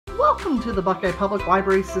Welcome to the Buckeye Public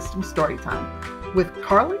Library System Storytime with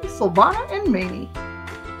Carly, Silvana, and Mamie.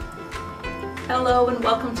 Hello and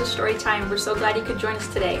welcome to Storytime. We're so glad you could join us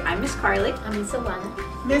today. I'm Miss Carly. I'm Miss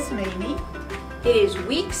Silvana. Miss Mamie. It is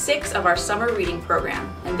week 6 of our summer reading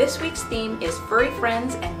program, and this week's theme is furry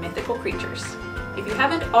friends and mythical creatures. If you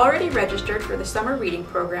haven't already registered for the summer reading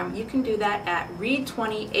program, you can do that at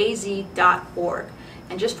read20az.org.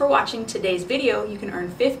 And just for watching today's video, you can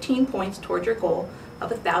earn 15 points towards your goal of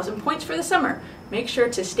 1,000 points for the summer. Make sure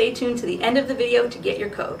to stay tuned to the end of the video to get your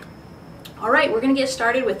code. Alright, we're going to get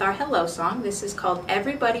started with our hello song. This is called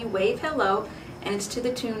Everybody Wave Hello, and it's to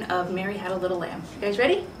the tune of Mary Had a Little Lamb. You guys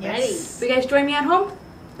ready? Yes. Will you guys join me at home?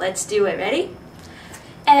 Let's do it. Ready?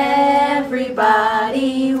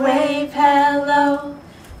 Everybody wave hello,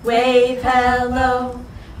 wave hello,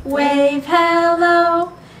 wave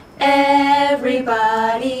hello.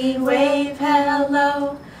 Everybody wave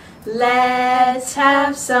hello, let's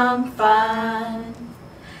have some fun.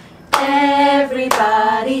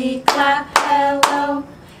 Everybody clap hello,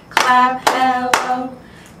 clap hello,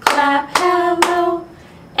 clap hello.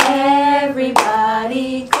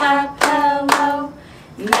 Everybody clap hello.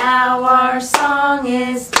 Now our song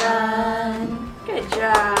is done. Good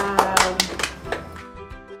job.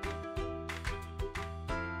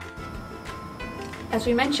 As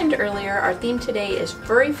we mentioned earlier, our theme today is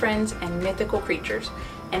furry friends and mythical creatures.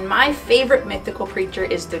 And my favorite mythical creature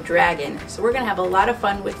is the dragon. So we're going to have a lot of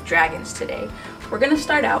fun with dragons today. We're going to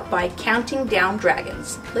start out by counting down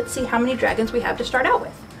dragons. Let's see how many dragons we have to start out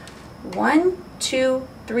with. 1, 2,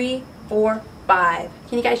 3, 4, 5.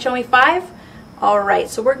 Can you guys show me 5? Alright,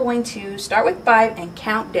 so we're going to start with 5 and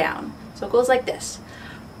count down. So it goes like this.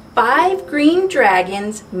 5 green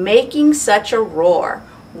dragons making such a roar.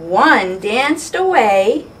 1 danced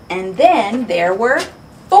away, and then there were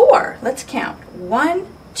 4. Let's count. 1,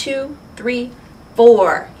 2, 3,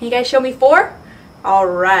 4. Can you guys show me 4?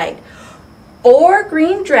 Alright. 4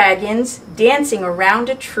 green dragons dancing around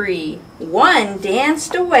a tree. 1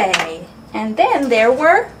 danced away, and then there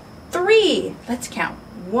were 3. Let's count.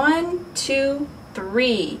 1, 2,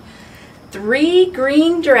 3. 3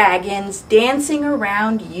 green dragons dancing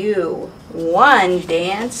around you. 1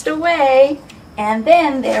 danced away, and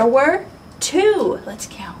then there were 2. Let's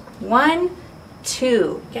count. 1, 2.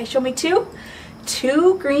 You guys show me 2?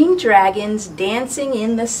 2 green dragons dancing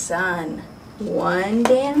in the sun. 1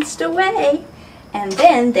 danced away, and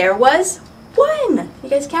then there was 1. You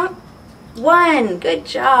guys count? 1. Good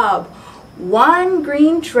job. 1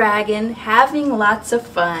 green dragon having lots of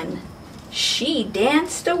fun. She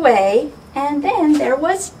danced away, and then there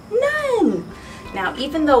was none. Now,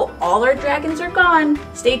 even though all our dragons are gone,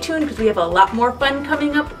 stay tuned because we have a lot more fun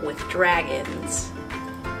coming up with dragons.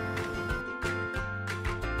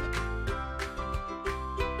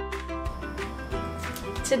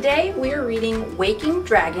 Today we are reading Waking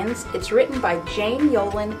Dragons. It's written by Jane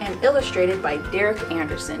Yolen and illustrated by Derek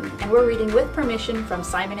Anderson, and we're reading with permission from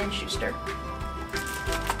Simon & Schuster.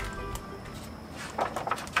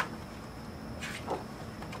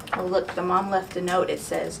 Oh look, the mom left a note. It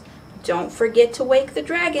says, "Don't forget to wake the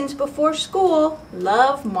dragons before school.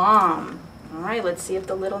 Love, Mom." Alright, let's see if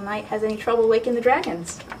the little knight has any trouble waking the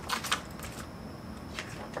dragons.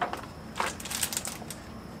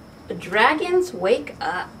 The dragons wake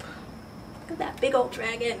up. Look at that big old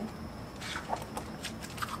dragon.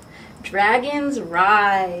 Dragons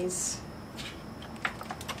rise.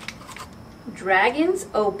 Dragons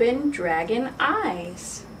open dragon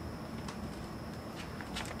eyes.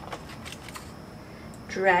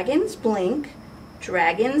 Dragons blink.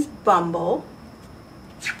 Dragons bumble.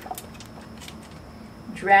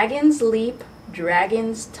 Dragons leap.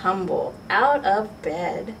 Dragons tumble out of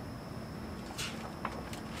bed.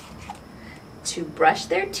 To brush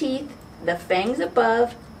their teeth, the fangs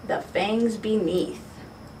above, the fangs beneath.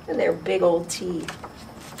 Look at their big old teeth.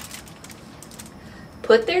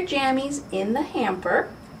 Put their jammies in the hamper.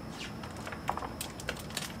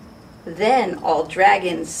 Then all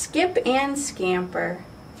dragons skip and scamper.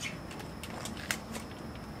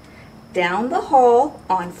 Down the hall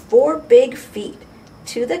on 4 big feet,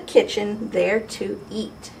 to the kitchen there to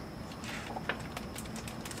eat.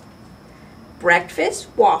 Breakfast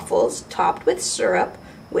waffles topped with syrup,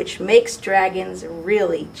 which makes dragons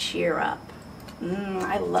really cheer up.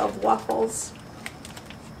 I love waffles.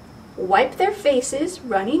 Wipe their faces,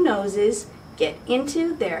 runny noses, get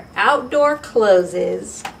into their outdoor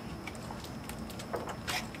clothes.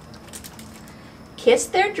 Kiss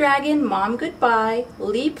their dragon mom goodbye,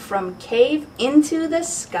 leap from cave into the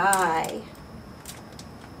sky.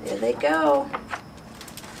 There they go.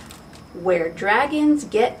 Where dragons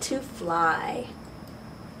get to fly.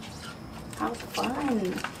 How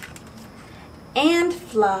fun.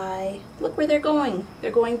 fly. Look where they're going.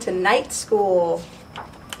 They're going to night school.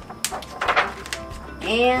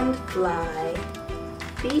 And fly.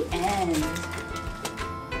 The end.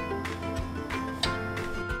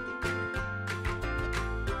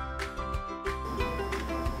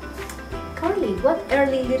 Carly, what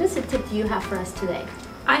early literacy tip do you have for us today?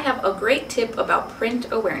 I have a great tip about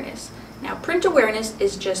print awareness. Now, print awareness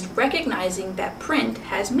is just recognizing that print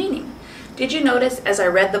has meaning. Did you notice as I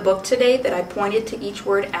read the book today that I pointed to each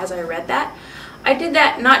word as I read that? I did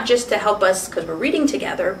that not just to help us because we're reading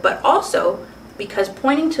together, but also because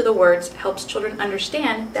pointing to the words helps children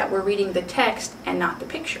understand that we're reading the text and not the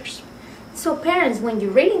pictures. So parents, when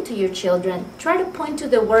you're reading to your children, try to point to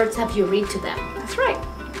the words as you read to them. That's right.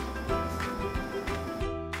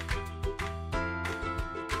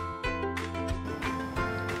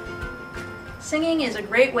 Singing is a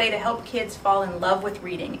great way to help kids fall in love with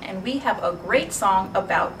reading, and we have a great song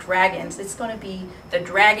about dragons. It's going to be the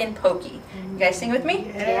dragon Pokey. You guys sing with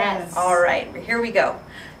me? Yes. All right, here we go.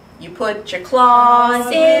 You put your claws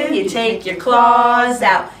in, you take your claws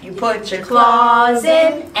out. You put your claws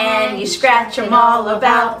in, and you scratch them all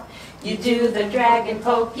about. You do the dragon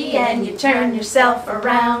Pokey, and you turn yourself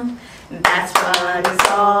around. That's what it's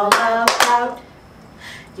all about.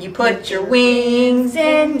 You put your wings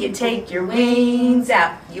in, you take your wings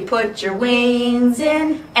out. You put your wings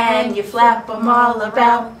in, and you flap them all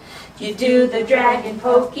about. You do the dragon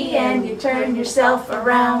Pokey, and you turn yourself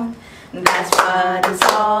around. That's what it's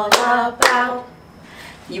all about.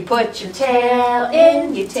 You put your tail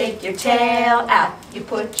in, you take your tail out. You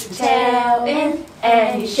put your tail in,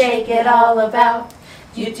 and you shake it all about.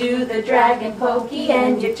 You do the dragon Pokey,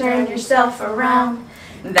 and you turn yourself around.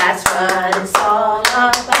 That's what it's all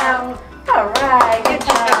about. All right, good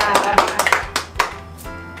job.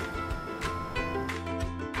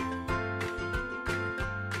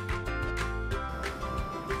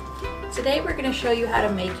 Today we're going to show you how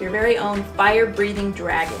to make your very own fire-breathing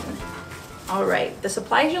dragon. All right, the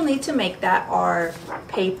supplies you'll need to make that are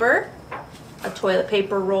paper, a toilet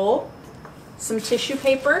paper roll, some tissue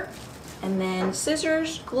paper, and then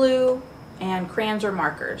scissors, glue, and crayons or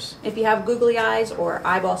markers. If you have googly eyes or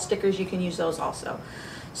eyeball stickers, you can use those also.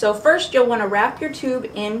 So first you'll want to wrap your tube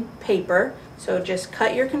in paper. So just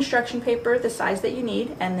cut your construction paper the size that you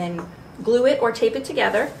need and then glue it or tape it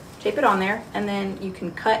together, tape it on there, and then you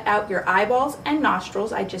can cut out your eyeballs and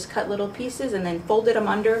nostrils. I just cut little pieces and then folded them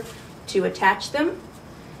under to attach them,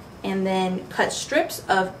 and then cut strips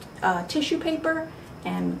of tissue paper,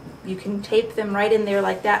 and you can tape them right in there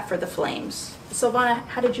like that for the flames. Silvana,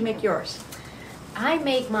 how did you make yours? I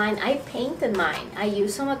make mine, I painted mine. I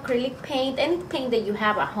use some acrylic paint, any paint that you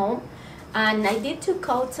have at home. And I did 2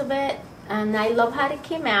 coats of it, and I love how it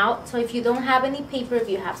came out. So if you don't have any paper, if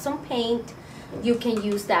you have some paint, you can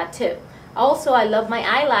use that too. Also, I love my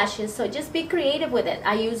eyelashes, so just be creative with it.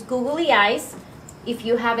 I use googly eyes. If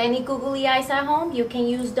you have any googly eyes at home, you can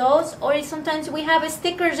use those. Or sometimes we have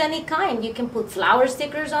stickers any kind. You can put flower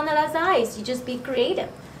stickers on it as eyes. You just be creative.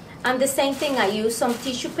 And the same thing, I use some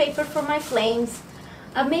tissue paper for my flames.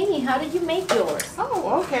 Mamie, how did you make yours?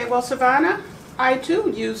 Oh, okay. Well, Savannah, I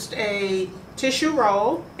too used a tissue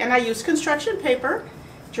roll, and I used construction paper.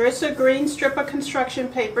 Just a green strip of construction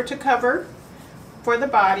paper to cover for the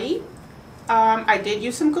body. I did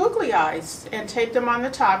use some googly eyes and taped them on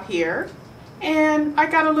the top here. And I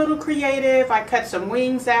got a little creative. I cut some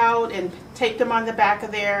wings out and taped them on the back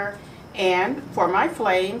of there. And for my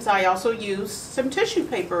flames, I also used some tissue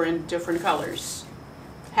paper in different colors.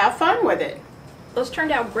 Have fun with it. Those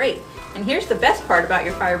turned out great. And here's the best part about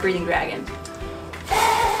your fire-breathing dragon.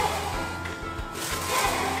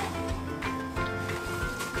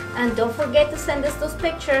 And don't forget to send us those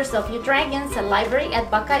pictures of your dragons at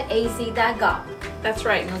library@buckeyaz.gov. That's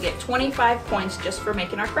right, and you'll get 25 points just for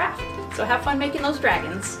making our craft. So have fun making those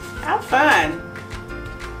dragons. Have fun.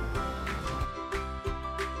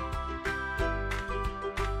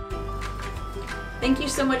 Thank you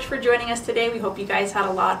so much for joining us today. We hope you guys had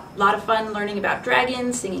a lot of fun learning about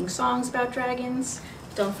dragons, singing songs about dragons.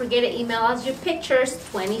 Don't forget to email us your pictures.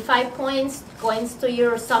 25 points going to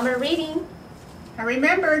your summer reading. And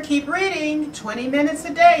remember, keep reading. 20 minutes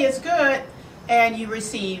a day is good. And you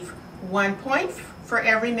receive 1 point for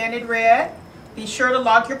every minute read. Be sure to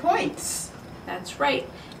log your points. That's right.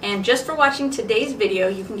 And just for watching today's video,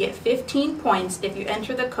 you can get 15 points if you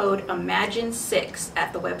enter the code IMAGINE6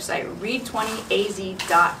 at the website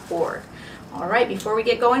read20az.org. All right, before we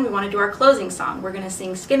get going, we want to do our closing song. We're going to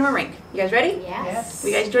sing Skinnamarink. You guys ready? Yes. Will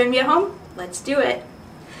you guys join me at home? Let's do it.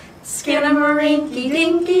 Skinnamarinky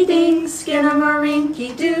dinky ding,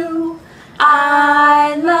 Skinnamarinky doo.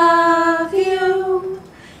 I love you.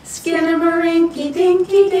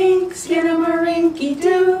 Skinnamarink-a-dinky-dink,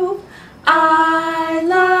 Skinnamarink-a-doo. I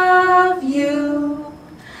love you.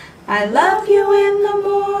 I love you in the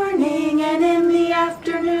morning and in the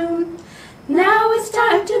afternoon. Now it's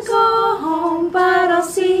time to go home, but I'll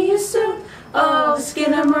see you soon. Oh,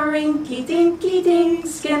 Skinnamarink-a-dinky-dink,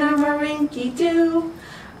 Skinnamarink-a-doo.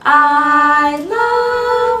 I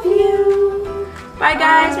love you. Bye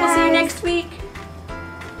guys, we'll see you next week.